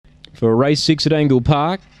for race 6 at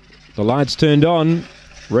Angle-Park. The lights turned on.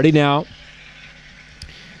 Ready now.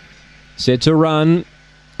 Set to run.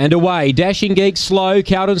 And away. Dashing Geek slow.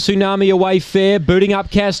 Cowden Tsunami away fair. Booting up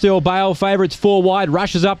Castell Bale. Favourites 4 wide.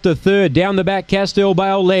 Rushes up to third. Down the back Castell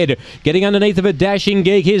Bale led. Getting underneath of it Dashing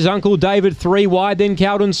Geek. Here's Uncle David 3 wide. Then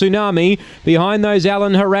Cowden Tsunami. Behind those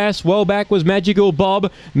Alan Harass. Well back was Magical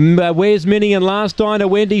Bob. Where's Minnie and Last Diner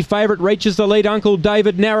Wendy. Favourite reaches the lead. Uncle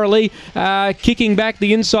David narrowly. Kicking back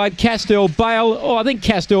the inside Castell Bale. Oh, I think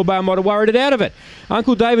Castell Bale might have worried it out of it.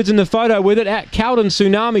 Uncle David's in the photo with it. Cowden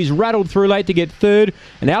Tsunami's rattled through late to get third.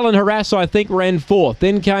 And Alan Harass, I think, ran fourth.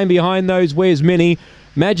 Then came behind those Where's Minnie,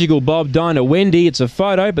 Magical Bob, Dinah Wendy. It's a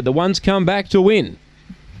photo, but the one's come back to win.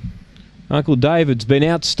 Uncle David's been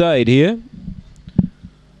outstayed here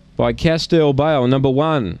by Castell Bale, number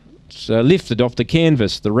 1. It's lifted off the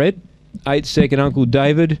canvas, the red. 8th second, Uncle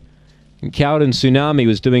David. And Cowden Tsunami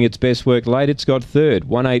was doing its best work late. It's got third.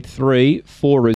 183, 4